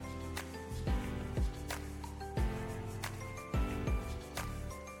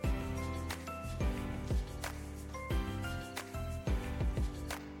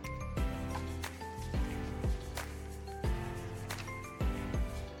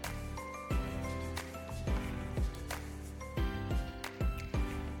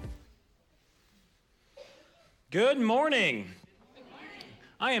Good morning.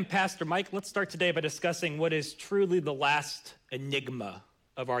 I am Pastor Mike. Let's start today by discussing what is truly the last enigma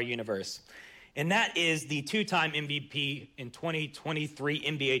of our universe. And that is the two-time MVP in 2023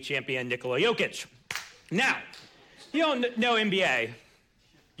 NBA champion Nikola Jokic. Now, you don't know NBA.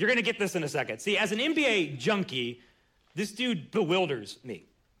 You're going to get this in a second. See, as an NBA junkie, this dude bewilders me.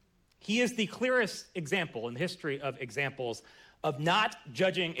 He is the clearest example in the history of examples of not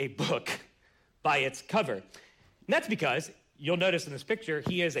judging a book by its cover. And that's because, you'll notice in this picture,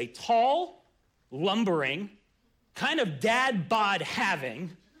 he is a tall, lumbering, kind of dad bod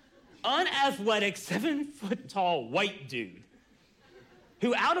having, unathletic, 7-foot-tall white dude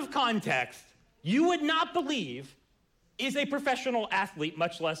who, out of context, you would not believe is a professional athlete,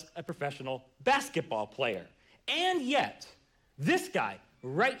 much less a professional basketball player. And yet, this guy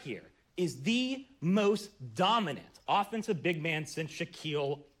right here is the most dominant offensive big man since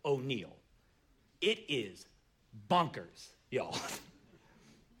Shaquille O'Neal. It is bonkers, y'all.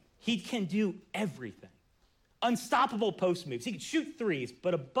 He can do everything. Unstoppable post moves. He can shoot threes,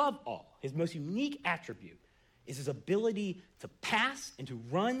 but above all, his most unique attribute is his ability to pass and to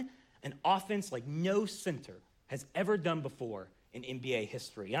run an offense like no center has ever done before in NBA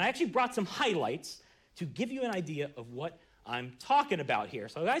history. And I actually brought some highlights to give you an idea of what I'm talking about here.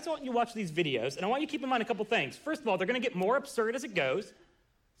 So guys, I want you to watch these videos, and I want you to keep in mind a couple things. First of all, they're going to get more absurd as it goes.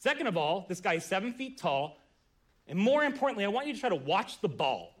 Second of all, this guy is 7 feet tall. And more importantly, I want you to try to watch the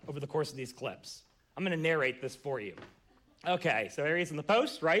ball over the course of these clips. I'm going to narrate this for you. Okay, so here he is in the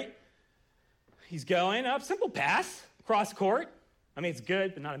post, right? He's going up, simple pass, cross court. I mean, it's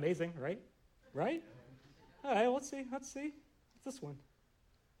good, but not amazing, right? Right? All right, let's see. What's this one?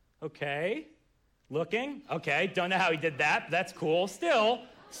 Okay, looking. Okay, don't know how he did that, but that's cool. Still,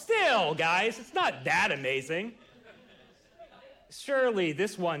 guys, it's not that amazing. Surely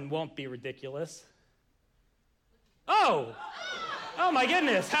this one won't be ridiculous. Oh my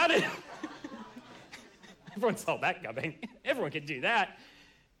goodness, how did... Everyone saw that coming. Everyone can do that.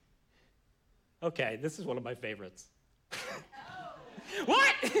 Okay, this is one of my favorites.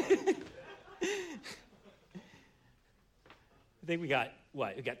 What? I think we got,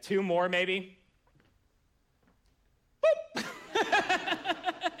 what? We got two more, maybe? Boop!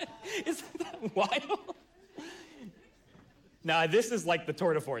 Isn't that wild? No, this is like the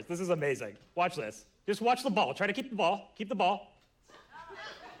tour de force. This is amazing. Watch this. Just watch the ball. Try to keep the ball. Keep the ball.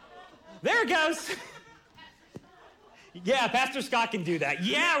 There it goes. Yeah, Pastor Scott can do that.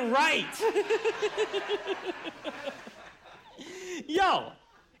 Yeah, right. Yo,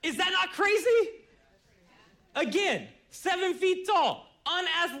 is that not crazy? Again, 7 feet tall,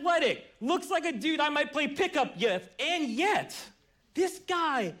 unathletic, looks like a dude I might play pickup with, and yet, this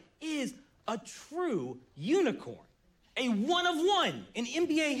guy is a true unicorn, a one of one in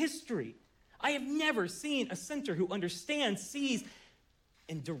NBA history. I have never seen a center who understands, sees,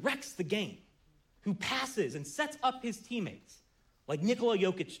 and directs the game, who passes and sets up his teammates like Nikola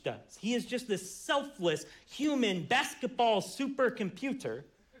Jokic does. He is just this selfless human basketball supercomputer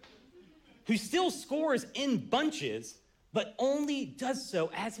who still scores in bunches, but only does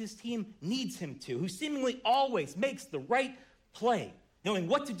so as his team needs him to, who seemingly always makes the right play, knowing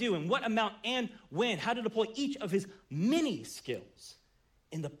what to do and what amount and when, how to deploy each of his many skills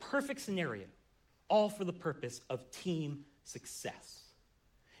in the perfect scenario, all for the purpose of team success.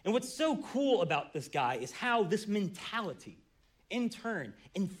 And what's so cool about this guy is how this mentality, in turn,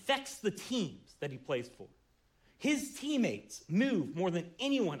 infects the teams that he plays for. His teammates move more than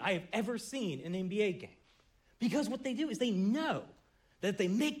anyone I have ever seen in an NBA game. Because what they do is they know that if they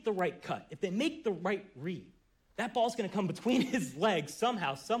make the right cut, if they make the right read, that ball's going to come between his legs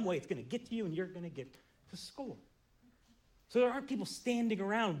somehow, some way. It's going to get to you, and you're going to get to score. So there aren't people standing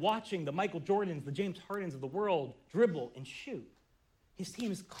around watching the Michael Jordans, the James Hardens of the world dribble and shoot. His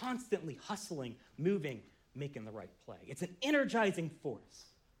team is constantly hustling, moving, making the right play. It's an energizing force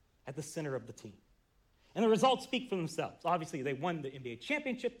at the center of the team. And the results speak for themselves. Obviously, they won the NBA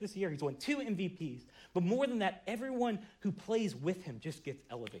championship this year. He's won 2 MVPs. But more than that, everyone who plays with him just gets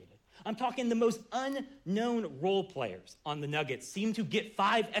elevated. I'm talking the most unknown role players on the Nuggets seem to get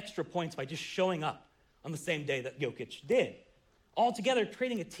 5 extra points by just showing up on the same day that Jokic did. Altogether,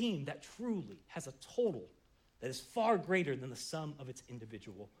 creating a team that truly has a total that is far greater than the sum of its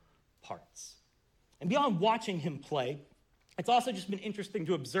individual parts. And beyond watching him play, it's also just been interesting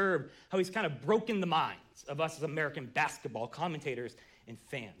to observe how he's kind of broken the minds of us as American basketball commentators and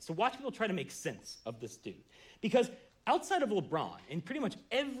fans. So watch people try to make sense of this dude. Because outside of LeBron, in pretty much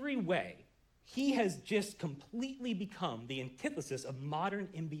every way, he has just completely become the antithesis of modern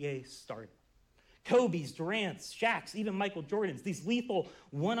NBA stardom. Kobe's, Durant's, Shaq's, even Michael Jordan's, these lethal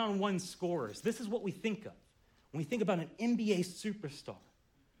one-on-one scorers. This is what we think of when we think about an NBA superstar,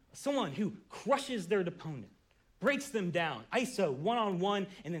 someone who crushes their opponent, breaks them down, ISO, one-on-one,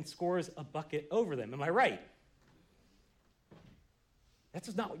 and then scores a bucket over them. Am I right? That's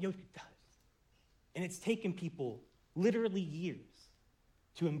just not what Jokic does. And it's taken people literally years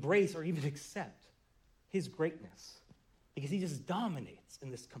to embrace or even accept his greatness because he just dominates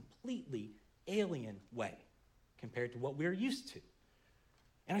in this completely alien way compared to what we're used to.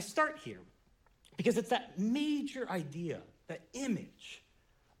 And I start here because it's that major idea, that image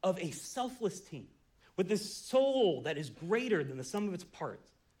of a selfless team with this soul that is greater than the sum of its parts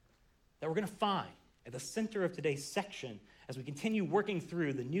that we're going to find at the center of today's section as we continue working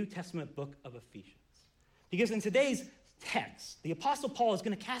through the New Testament book of Ephesians. Because in today's text, the Apostle Paul is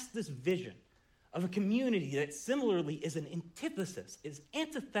going to cast this vision of a community that similarly is an antithesis, is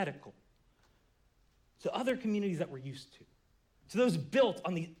antithetical to other communities that we're used to those built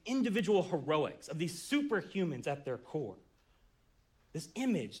on the individual heroics of these superhumans at their core. This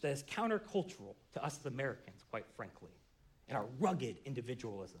image that is countercultural to us as Americans, quite frankly, and our rugged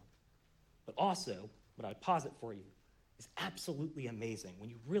individualism. But also, what I posit for you is absolutely amazing when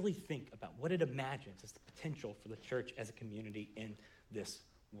you really think about what it imagines as the potential for the church as a community in this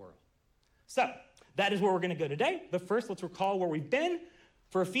world. So, that is where we're going to go today. But first, let's recall where we've been.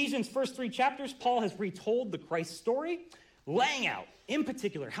 For Ephesians' first 3 chapters, Paul has retold the Christ story, laying out, in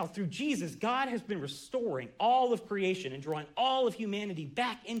particular, how through Jesus, God has been restoring all of creation and drawing all of humanity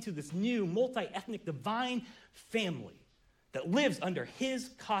back into this new multi-ethnic divine family that lives under his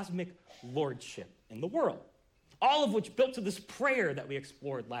cosmic lordship in the world. All of which built to this prayer that we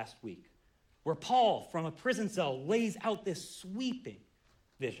explored last week, where Paul, from a prison cell, lays out this sweeping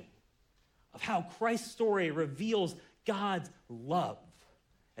vision of how Christ's story reveals God's love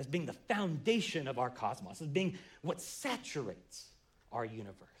as being the foundation of our cosmos, as being what saturates our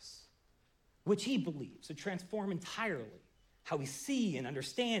universe, which he believes to transform entirely how we see and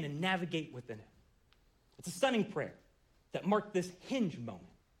understand and navigate within it. It's a stunning prayer that marked this hinge moment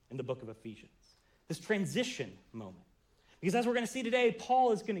in the book of Ephesians, this transition moment. Because as we're going to see today,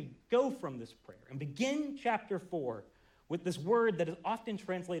 Paul is going to go from this prayer and begin chapter 4 with this word that is often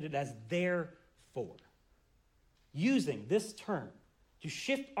translated as therefore, using this term to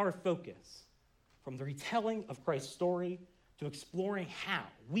shift our focus from the retelling of Christ's story to exploring how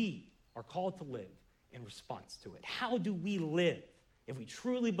we are called to live in response to it. How do we live if we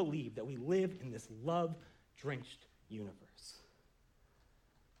truly believe that we live in this love-drenched universe?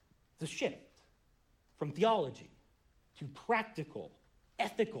 It's a shift from theology to practical,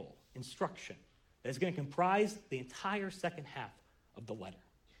 ethical instruction that is going to comprise the entire second half of the letter,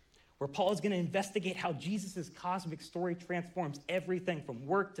 where Paul is going to investigate how Jesus' cosmic story transforms everything from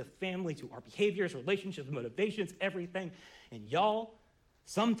work to family to our behaviors, relationships, motivations, everything. And y'all,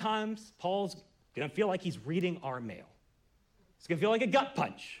 sometimes Paul's going to feel like he's reading our mail. It's going to feel like a gut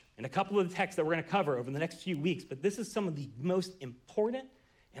punch in a couple of the texts that we're going to cover over the next few weeks, but this is some of the most important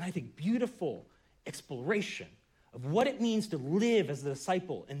and I think beautiful exploration of what it means to live as a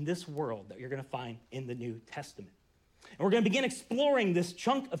disciple in this world that you're going to find in the New Testament. And we're going to begin exploring this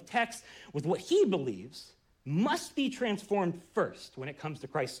chunk of text with what he believes must be transformed first when it comes to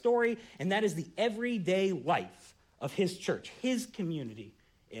Christ's story, and that is the everyday life of his church, his community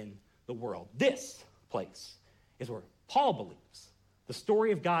in the world. This place is where Paul believes the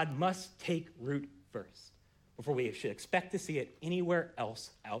story of God must take root first before we should expect to see it anywhere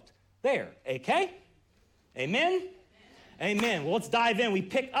else out there. Okay? Amen? Amen. Well, let's dive in. We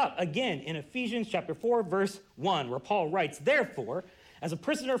pick up again in Ephesians chapter 4, verse 1, where Paul writes, "Therefore, as a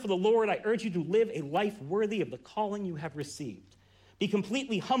prisoner for the Lord, I urge you to live a life worthy of the calling you have received. Be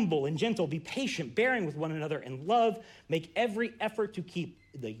completely humble and gentle. Be patient, bearing with one another in love. Make every effort to keep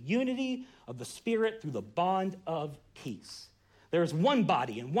the unity of the Spirit through the bond of peace. There is one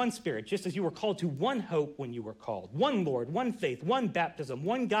body and one Spirit, just as you were called to one hope when you were called. One Lord, one faith, one baptism,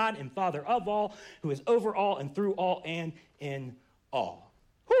 one God and Father of all, who is over all and through all and in all."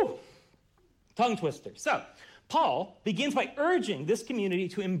 Whew. Tongue twister. So, Paul begins by urging this community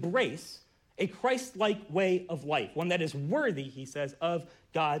to embrace a Christ-like way of life, one that is worthy, he says, of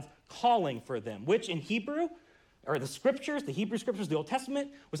God's calling for them, which in Hebrew, or the scriptures, the Hebrew scriptures, the Old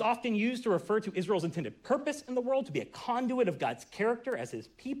Testament, was often used to refer to Israel's intended purpose in the world, to be a conduit of God's character as his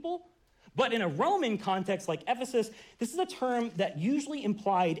people. But in a Roman context like Ephesus, this is a term that usually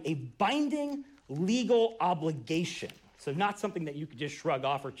implied a binding legal obligation. So not something that you could just shrug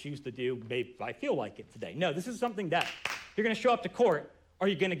off or choose to do, maybe if I feel like it today. No, this is something that you're going to show up to court or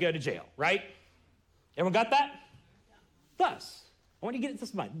you're going to go to jail, right? Everyone got that? Thus, I want you to get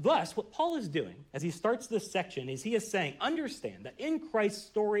this in mind. Thus, what Paul is doing as he starts this section is he is saying, understand that in Christ's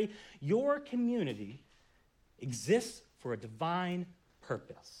story, your community exists for a divine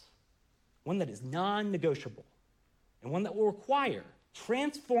purpose, one that is non-negotiable, and one that will require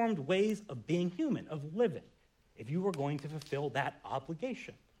transformed ways of being human, of living, if you are going to fulfill that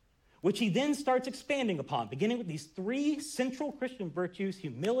obligation, which he then starts expanding upon, beginning with these three central Christian virtues: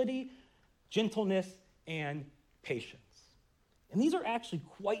 humility, gentleness, and patience. And these are actually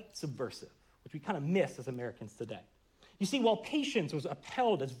quite subversive, which we kind of miss as Americans today. You see, while patience was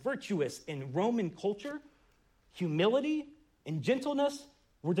upheld as virtuous in Roman culture, humility and gentleness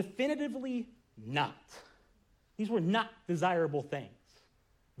were definitively not. These were not desirable things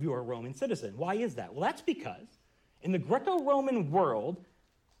if you were a Roman citizen. Why is that? Well, that's because in the Greco-Roman world,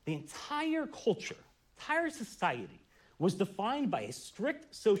 the entire culture, entire society, was defined by a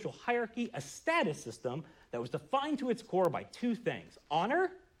strict social hierarchy, a status system that was defined to its core by two things: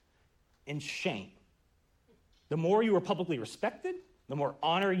 honor and shame. The more you were publicly respected, the more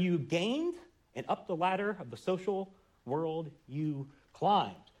honor you gained, and up the ladder of the social world you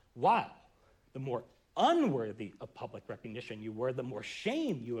climbed. While the more unworthy of public recognition you were, the more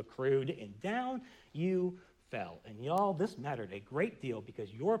shame you accrued, and down you fell. And y'all, this mattered a great deal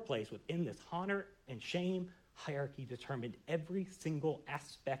because your place within this honor and shame hierarchy determined every single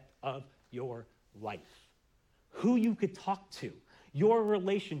aspect of your life. Who you could talk to, your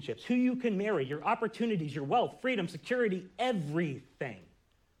relationships, who you can marry, your opportunities, your wealth, freedom, security, everything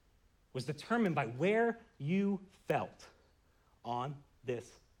was determined by where you felt on this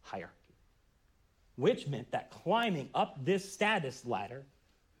hierarchy, which meant that climbing up this status ladder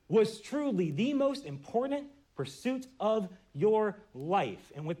was truly the most important pursuit of your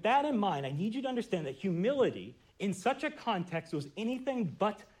life. And with that in mind, I need you to understand that humility in such a context was anything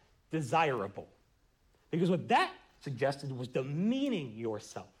but desirable. Because what that suggested was demeaning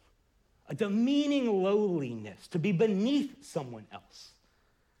yourself, a demeaning lowliness, to be beneath someone else.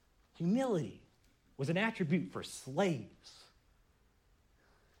 Humility was an attribute for slaves,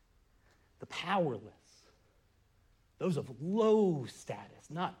 the powerless, those of low status,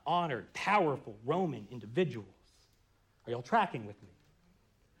 not honored, powerful Roman individuals. Are y'all tracking with me?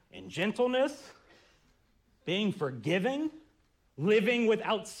 And gentleness, being forgiving, living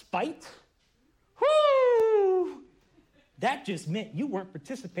without spite. Whoo! That just meant you weren't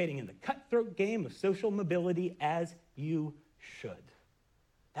participating in the cutthroat game of social mobility as you should.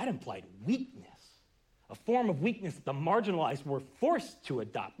 That implied weakness, a form of weakness that the marginalized were forced to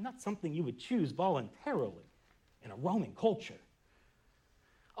adopt, not something you would choose voluntarily in a Roman culture.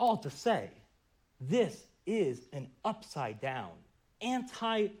 All to say, this is an upside-down,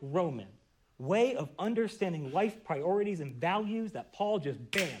 anti-Roman way of understanding life priorities and values that Paul just,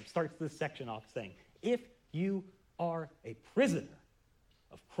 bam, starts this section off saying, if you are a prisoner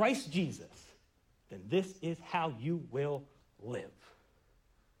of Christ Jesus, then this is how you will live.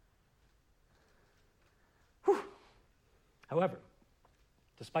 Whew. However,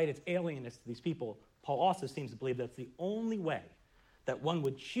 despite its alienness to these people, Paul also seems to believe that's the only way that one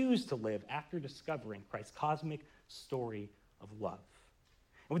would choose to live after discovering Christ's cosmic story of love.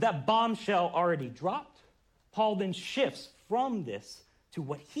 And with that bombshell already dropped, Paul then shifts from this to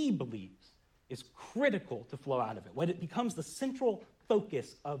what he believes is critical to flow out of it, when it becomes the central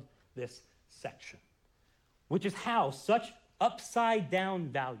focus of this section, which is how such upside-down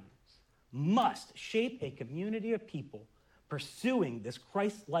values must shape a community of people pursuing this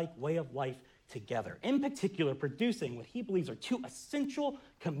Christ-like way of life together, in particular producing what he believes are two essential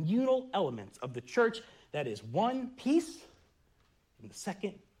communal elements of the church, that is, one, peace, and the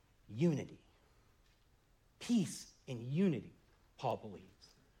second, unity. Peace and unity, Paul believes,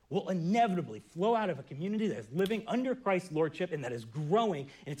 will inevitably flow out of a community that is living under Christ's lordship and that is growing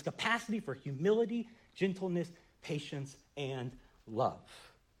in its capacity for humility, gentleness, patience, and love.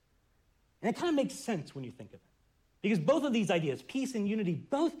 And it kind of makes sense when you think of it, because both of these ideas, peace and unity,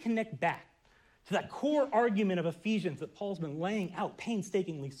 both connect back to that core argument of Ephesians that Paul's been laying out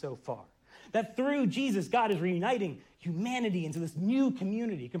painstakingly so far. That through Jesus, God is reuniting humanity into this new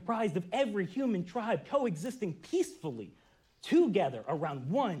community comprised of every human tribe coexisting peacefully together around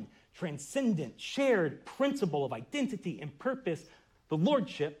one transcendent, shared principle of identity and purpose, the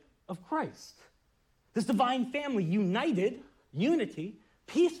lordship of Christ. This divine family united, unity,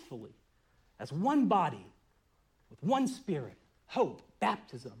 peacefully, as one body, with one spirit, hope,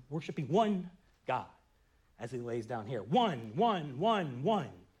 baptism, worshiping one God, as he lays down here. One, one, one, one.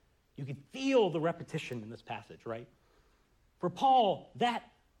 You can feel the repetition in this passage, right? For Paul, that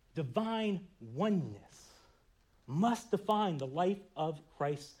divine oneness must define the life of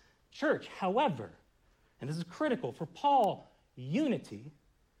Christ's church. However, and this is critical, for Paul, unity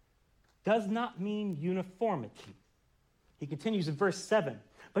does not mean uniformity. He continues in verse 7.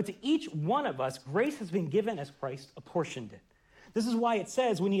 But to each one of us, grace has been given as Christ apportioned it. This is why it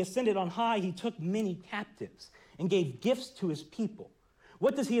says, when he ascended on high, he took many captives and gave gifts to his people.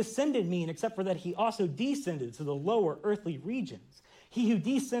 What does he ascended mean except for that he also descended to the lower earthly regions? He who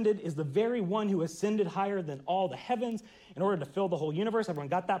descended is the very one who ascended higher than all the heavens in order to fill the whole universe. Everyone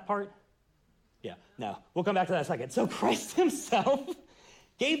got that part? Yeah, no. We'll come back to that in a second. So Christ himself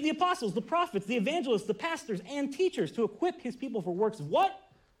gave the apostles, the prophets, the evangelists, the pastors, and teachers to equip his people for works of what?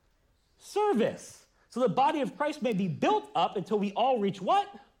 Service. So the body of Christ may be built up until we all reach what?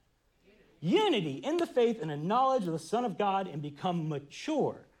 Unity in the faith and in knowledge of the Son of God and become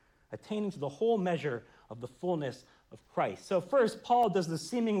mature, attaining to the whole measure of the fullness of Christ. So first, Paul does the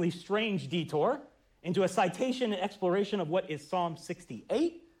seemingly strange detour into a citation and exploration of what is Psalm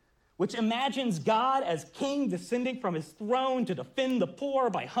 68, which imagines God as king descending from his throne to defend the poor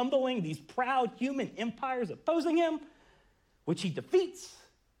by humbling these proud human empires opposing him, which he defeats,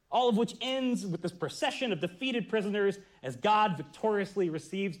 all of which ends with this procession of defeated prisoners as God victoriously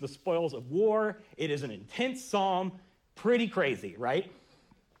receives the spoils of war. It is an intense psalm, pretty crazy, right?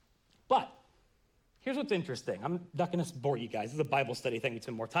 But here's what's interesting. I'm not going to bore you guys. This is a Bible study thing we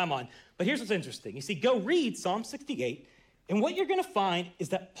spend more time on. But here's what's interesting. You see, go read Psalm 68, and what you're going to find is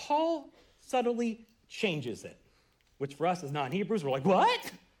that Paul subtly changes it, which for us as non-Hebrews, we're like,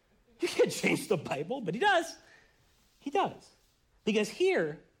 what? You can't change the Bible, but he does. He does. Because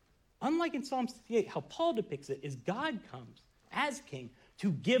here, unlike in Psalm 68, how Paul depicts it is God comes as king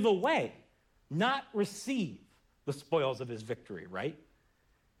to give away, not receive the spoils of his victory, right?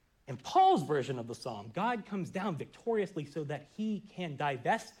 In Paul's version of the psalm, God comes down victoriously so that he can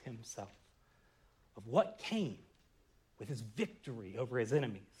divest himself of what came with his victory over his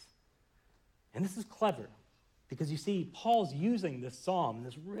enemies. And this is clever because you see, Paul's using this psalm in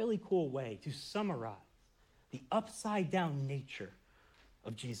this really cool way to summarize the upside down nature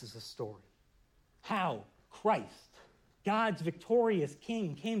of Jesus' story. How Christ, God's victorious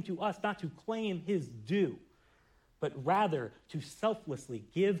king, came to us not to claim his due, but rather to selflessly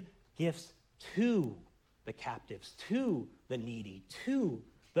give gifts to the captives, to the needy, to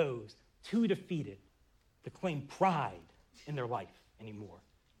those too defeated to claim pride in their life anymore.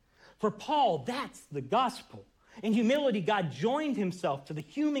 For Paul, that's the gospel. In humility, God joined himself to the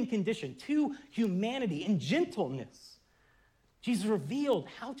human condition, to humanity in gentleness. Jesus revealed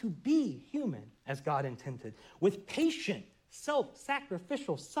how to be human as God intended. With patient,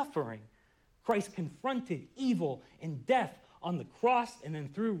 self-sacrificial suffering, Christ confronted evil and death on the cross, and then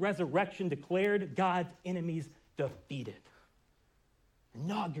through resurrection declared God's enemies defeated,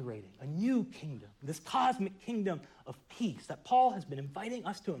 inaugurating a new kingdom, this cosmic kingdom of peace that Paul has been inviting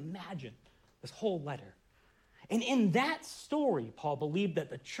us to imagine this whole letter. And in that story, Paul believed that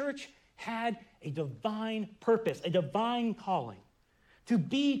the church had a divine purpose, a divine calling, to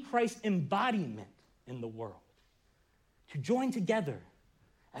be Christ's embodiment in the world, to join together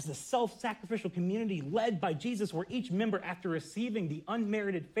as a self-sacrificial community led by Jesus, where each member, after receiving the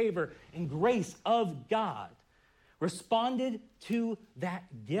unmerited favor and grace of God, responded to that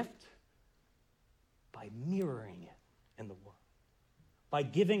gift by mirroring it in the world, by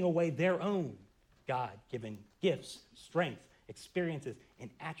giving away their own God-given gifts, strength, experiences, and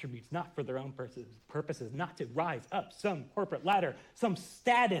attributes, not for their own purposes, not to rise up some corporate ladder, some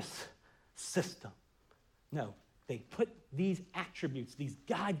status system. No, they put these attributes, these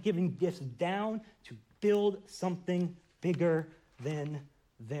God-given gifts down to build something bigger than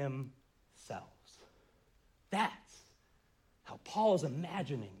themselves. That's how Paul is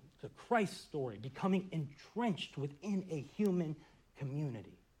imagining the Christ story becoming entrenched within a human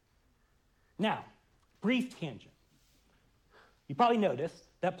community. Now, brief tangent. You probably noticed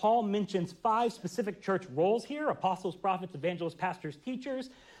that Paul mentions 5 specific church roles here: apostles, prophets, evangelists, pastors, teachers,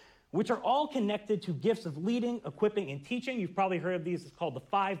 which are all connected to gifts of leading, equipping, and teaching. You've probably heard of these. It's called the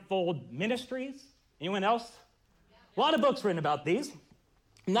fivefold ministries. Anyone else? A lot of books written about these.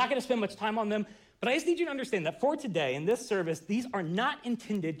 I'm not going to spend much time on them, but I just need you to understand that for today, in this service, these are not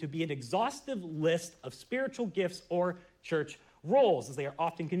intended to be an exhaustive list of spiritual gifts or church roles, as they are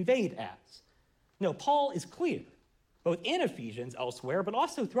often conveyed as. No, Paul is clear, both in Ephesians elsewhere, but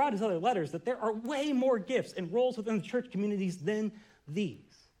also throughout his other letters, that there are way more gifts and roles within the church communities than these.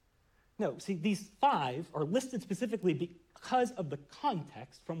 No, see, these 5 are listed specifically because of the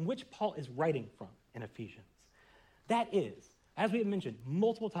context from which Paul is writing from in Ephesians. That is, as we have mentioned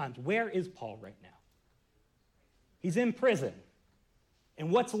multiple times, where is Paul right now? He's in prison. And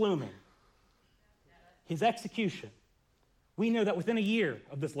what's looming? His execution. We know that within a year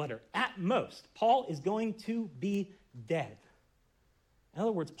of this letter, at most, Paul is going to be dead. In other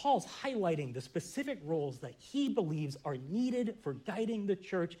other words, Paul's highlighting the specific roles that he believes are needed for guiding the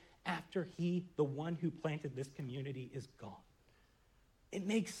church after he, the one who planted this community, is gone. It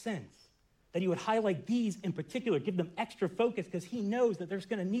makes sense that he would highlight these in particular, give them extra focus, because he knows that there's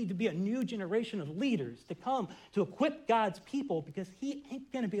going to need to be a new generation of leaders to come to equip God's people, because he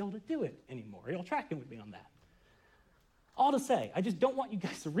ain't going to be able to do it anymore. You'll tracking with me on that. All to say, I just don't want you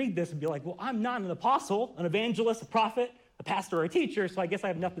guys to read this and be like, well, I'm not an apostle, an evangelist, a prophet, a pastor, or a teacher, so I guess I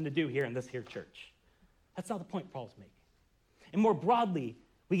have nothing to do here in this here church. That's not the point Paul's making. And more broadly,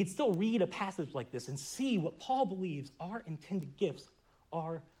 we could still read a passage like this and see what Paul believes our intended gifts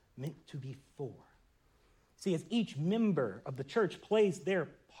are meant to be for. See, as each member of the church plays their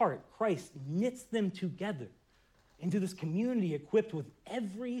part, Christ knits them together into this community equipped with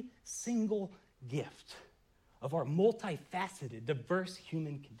every single gift of our multifaceted, diverse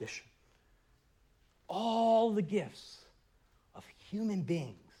human condition. All the gifts of human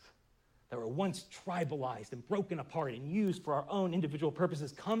beings that were once tribalized and broken apart and used for our own individual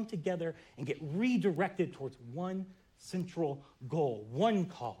purposes come together and get redirected towards one central goal, one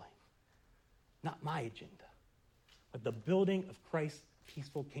calling. Not my agenda, but the building of Christ's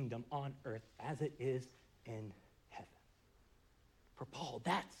peaceful kingdom on earth as it is in heaven. For Paul,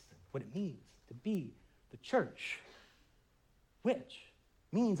 that's what it means to be the church, which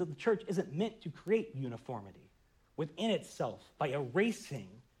means that the church isn't meant to create uniformity within itself by erasing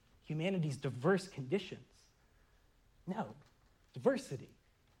humanity's diverse conditions. No, diversity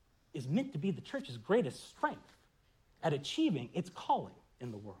is meant to be the church's greatest strength at achieving its calling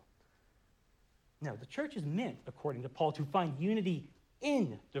in the world. No, the church is meant, according to Paul, to find unity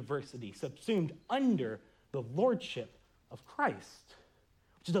in diversity, subsumed under the lordship of Christ,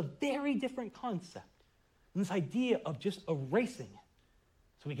 which is a very different concept than this idea of just erasing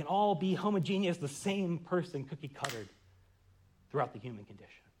it so we can all be homogeneous, the same person, cookie-cuttered throughout the human condition.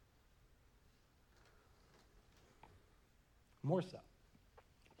 More so,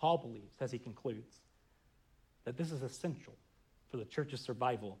 Paul believes, as he concludes, that this is essential for the church's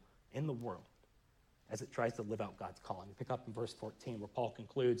survival in the world as it tries to live out God's calling. We pick up in verse 14 where Paul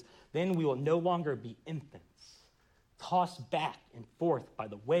concludes, "Then we will no longer be infants, tossed back and forth by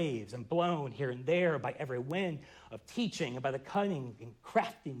the waves and blown here and there by every wind of teaching and by the cunning and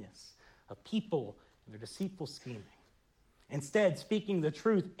craftiness of people and their deceitful scheming. Instead, speaking the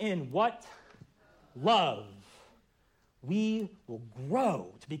truth in what? Love. We will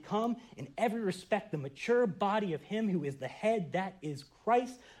grow to become, in every respect, the mature body of him who is the head, that is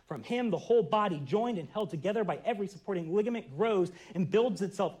Christ. From him, the whole body, joined and held together by every supporting ligament, grows and builds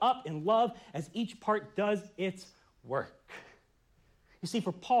itself up in love as each part does its work." You see,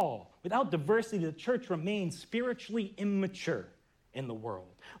 for Paul, without diversity, the church remains spiritually immature in the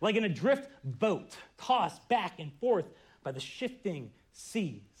world, like an adrift boat tossed back and forth by the shifting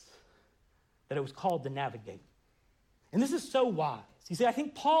seas that it was called to navigate. And this is so wise. You see, I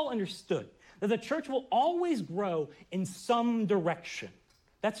think Paul understood that the church will always grow in some direction.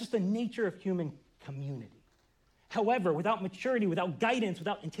 That's just the nature of human community. However, without maturity, without guidance,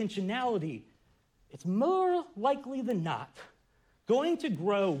 without intentionality, it's more likely than not going to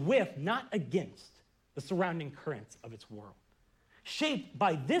grow with, not against, the surrounding currents of its world. Shaped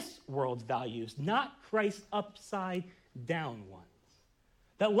by this world's values, not Christ's upside down ones.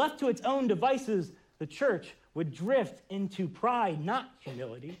 That left to its own devices, the church would drift into pride, not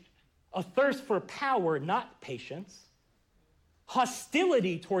humility, a thirst for power, not patience,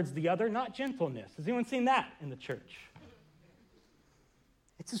 hostility towards the other, not gentleness. Has anyone seen that in the church?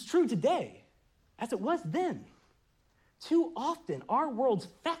 It's as true today as it was then. Too often, our world's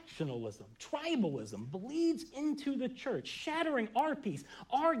factionalism, tribalism, bleeds into the church, shattering our peace,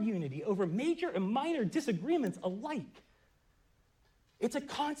 our unity over major and minor disagreements alike. It's a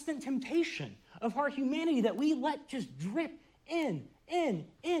constant temptation of our humanity that we let just drip in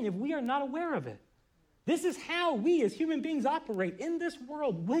if we are not aware of it. This is how we as human beings operate in this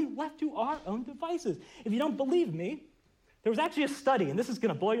world when left to our own devices. If you don't believe me, there was actually a study, and this is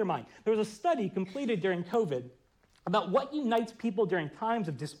going to blow your mind. There was a study completed during COVID about what unites people during times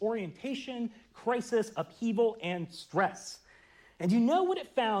of disorientation, crisis, upheaval, and stress. And you know what it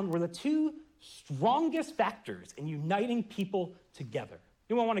found were the two strongest factors in uniting people together?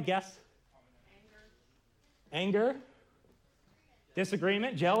 Anyone want to guess? Anger.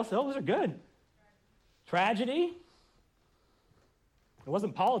 Disagreement. Jealousy. Oh, those are good. Tragedy. It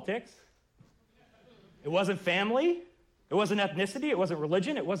wasn't politics. It wasn't family. It wasn't ethnicity. It wasn't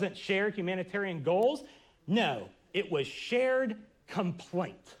religion. It wasn't shared humanitarian goals. No, it was shared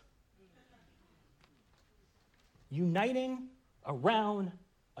complaint. Uniting around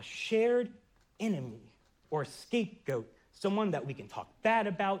a shared enemy or scapegoat someone that we can talk bad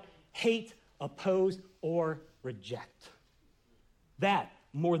about, hate, oppose, or reject. That,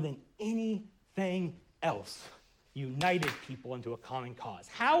 more than anything else, united people into a common cause.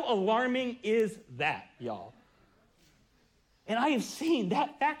 How alarming is that, y'all? And I have seen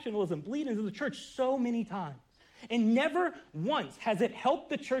that factionalism bleed into the church so many times. And never once has it helped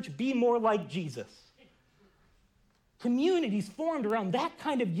the church be more like Jesus. Communities formed around that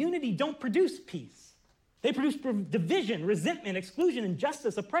kind of unity don't produce peace. They produce division, resentment, exclusion,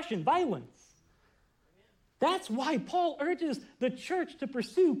 injustice, oppression, violence. That's why Paul urges the church to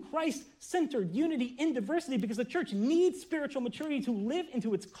pursue Christ-centered unity in diversity, because the church needs spiritual maturity to live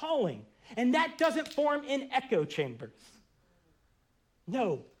into its calling. And that doesn't form in echo chambers.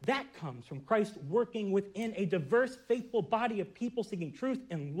 No, that comes from Christ working within a diverse, faithful body of people seeking truth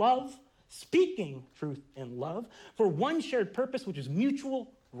in love, speaking truth in love, for one shared purpose, which is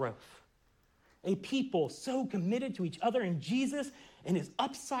mutual growth. A people so committed to each other in Jesus and his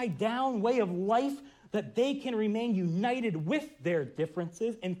upside-down way of life that they can remain united with their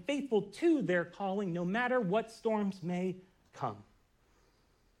differences and faithful to their calling no matter what storms may come.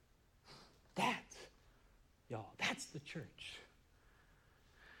 That, y'all, that's the church.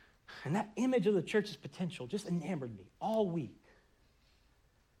 And that image of the church's potential just enamored me all week.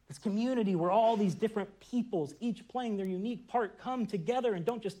 This community where all these different peoples, each playing their unique part, come together and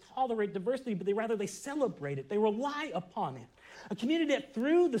don't just tolerate diversity, but they celebrate it. They rely upon it. A community that,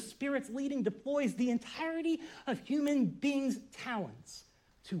 through the Spirit's leading, deploys the entirety of human beings' talents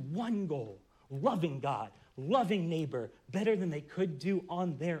to one goal: loving God, loving neighbor better than they could do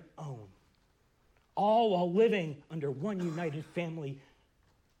on their own. All while living under one united family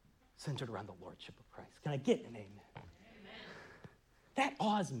centered around the Lordship of Christ. Can I get an amen? That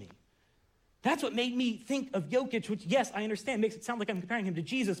awes me. That's what made me think of Jokic, which, yes, I understand, makes it sound like I'm comparing him to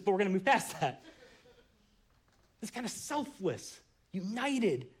Jesus, but we're going to move past that. This kind of selfless,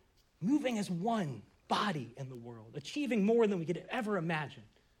 united, moving as one body in the world, achieving more than we could ever imagine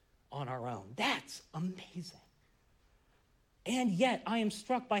on our own. That's amazing. And yet, I am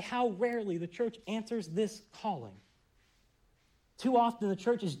struck by how rarely the church answers this calling. Too often, the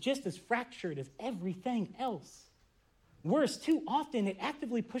church is just as fractured as everything else. Worse, too often it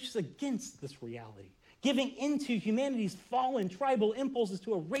actively pushes against this reality, giving into humanity's fallen tribal impulses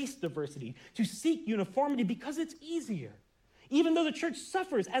to erase diversity, to seek uniformity because it's easier. Even though the church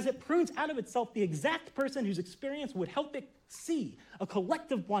suffers as it prunes out of itself the exact person whose experience would help it see a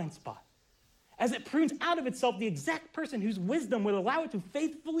collective blind spot. As it prunes out of itself the exact person whose wisdom would allow it to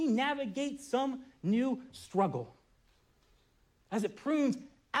faithfully navigate some new struggle. As it prunes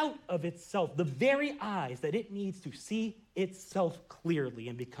out of itself the very eyes that it needs to see itself clearly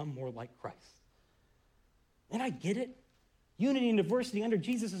and become more like Christ. And I get it. Unity and diversity under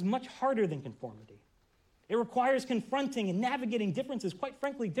Jesus is much harder than conformity. It requires confronting and navigating differences, quite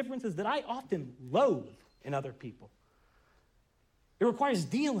frankly, differences that I often loathe in other people. It requires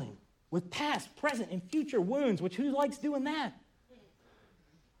dealing with past, present, and future wounds, which who likes doing that?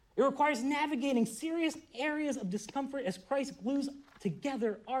 It requires navigating serious areas of discomfort as Christ glues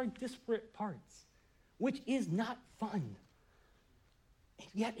together our disparate parts, which is not fun. And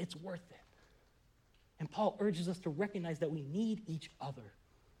yet it's worth it. And Paul urges us to recognize that we need each other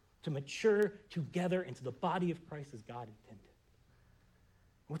to mature together into the body of Christ as God intended.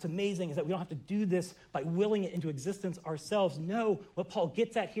 What's amazing is that we don't have to do this by willing it into existence ourselves. No, what Paul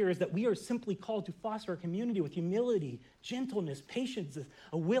gets at here is that we are simply called to foster a community with humility, gentleness, patience,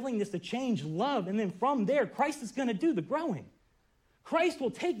 a willingness to change, love, and then from there, Christ is going to do the growing. Christ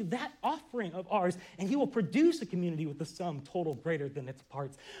will take that offering of ours and he will produce a community with a sum total greater than its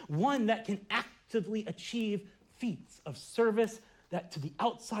parts, one that can actively achieve feats of service that to the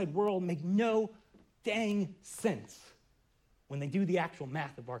outside world make no dang sense when they do the actual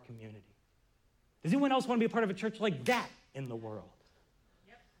math of our community. Does anyone else want to be a part of a church like that in the world?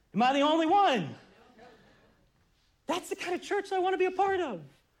 Yep. Am I the only one? Nope. That's the kind of church I want to be a part of.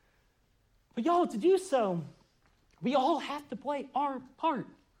 But y'all, to do so, we all have to play our part.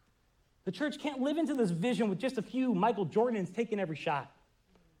 The church can't live into this vision with just a few Michael Jordans taking every shot,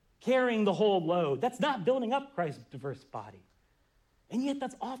 carrying the whole load. That's not building up Christ's diverse body. And yet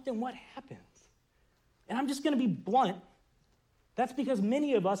that's often what happens. And I'm just going to be blunt. That's because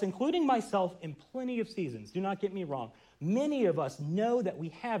many of us, including myself in plenty of seasons, do not get me wrong, many of us know that we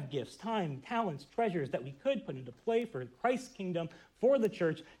have gifts, time, talents, treasures that we could put into play for Christ's kingdom, for the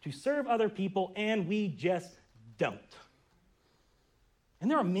church, to serve other people, and we just don't. And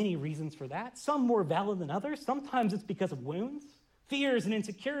there are many reasons for that, some more valid than others. Sometimes it's because of wounds, fears, and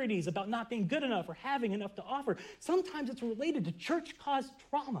insecurities about not being good enough or having enough to offer. Sometimes it's related to church-caused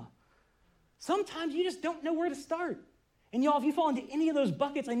trauma. Sometimes you just don't know where to start. And y'all, if you fall into any of those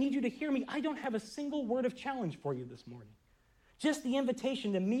buckets, I need you to hear me. I don't have a single word of challenge for you this morning. Just the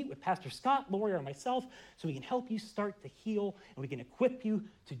invitation to meet with Pastor Scott, Lori, or myself so we can help you start to heal and we can equip you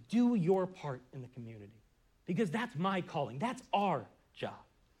to do your part in the community. Because that's my calling. That's our job.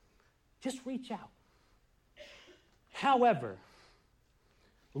 Just reach out. However,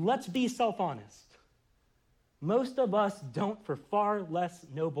 let's be self-honest. Most of us don't for far less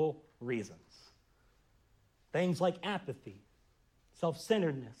noble reasons. Things like apathy,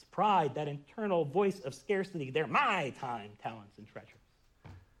 self-centeredness, pride, that internal voice of scarcity. They're my time, talents, and treasures.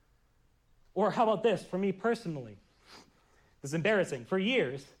 Or how about this, for me personally? This is embarrassing. For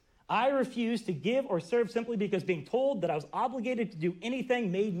years, I refused to give or serve simply because being told that I was obligated to do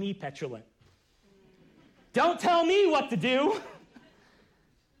anything made me petulant. Don't tell me what to do.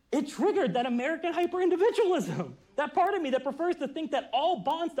 It triggered that American hyper-individualism, that part of me that prefers to think that all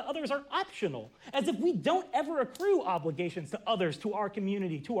bonds to others are optional, as if we don't ever accrue obligations to others, to our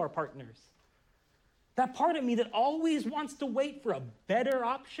community, to our partners. That part of me that always wants to wait for a better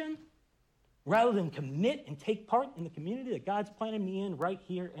option rather than commit and take part in the community that God's planted me in right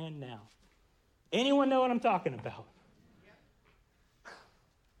here and now. Anyone know what I'm talking about?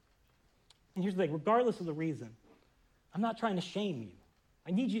 And here's the thing, regardless of the reason, I'm not trying to shame you. I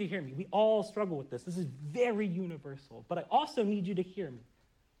need you to hear me. We all struggle with this. This is very universal. But I also need you to hear me,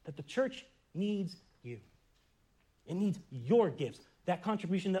 that the church needs you. It needs your gifts, that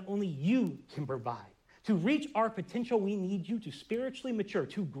contribution that only you can provide. To reach our potential, we need you to spiritually mature,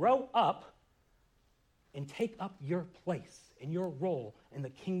 to grow up and take up your place and your role in the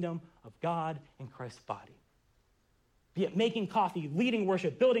kingdom of God and Christ's body. Be it making coffee, leading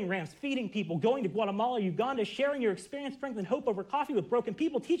worship, building ramps, feeding people, going to Guatemala, Uganda, sharing your experience, strength, and hope over coffee with broken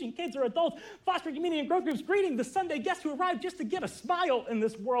people, teaching kids or adults, fostering community and growth groups, greeting the Sunday guests who arrived just to get a smile in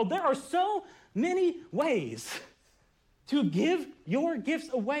this world. There are so many ways to give your gifts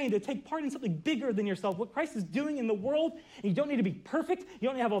away and to take part in something bigger than yourself, what Christ is doing in the world. And you don't need to be perfect. You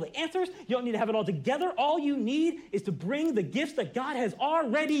don't need to have all the answers. You don't need to have it all together. All you need is to bring the gifts that God has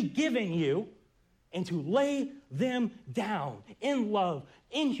already given you and to lay them down in love,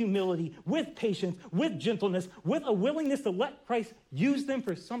 in humility, with patience, with gentleness, with a willingness to let Christ use them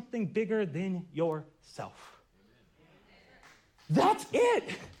for something bigger than yourself. That's it.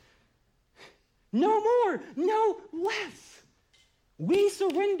 No more, no less. We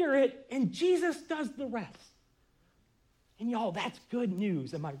surrender it, and Jesus does the rest. And y'all, that's good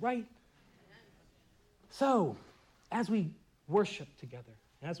news. Am I right? So, as we worship together,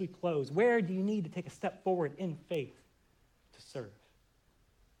 and as we close, where do you need to take a step forward in faith to serve?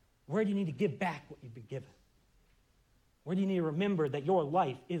 Where do you need to give back what you've been given? Where do you need to remember that your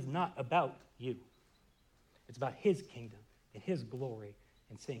life is not about you? It's about his kingdom and his glory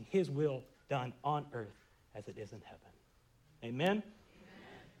and seeing his will done on earth as it is in heaven. Amen?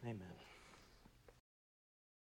 Amen. Amen.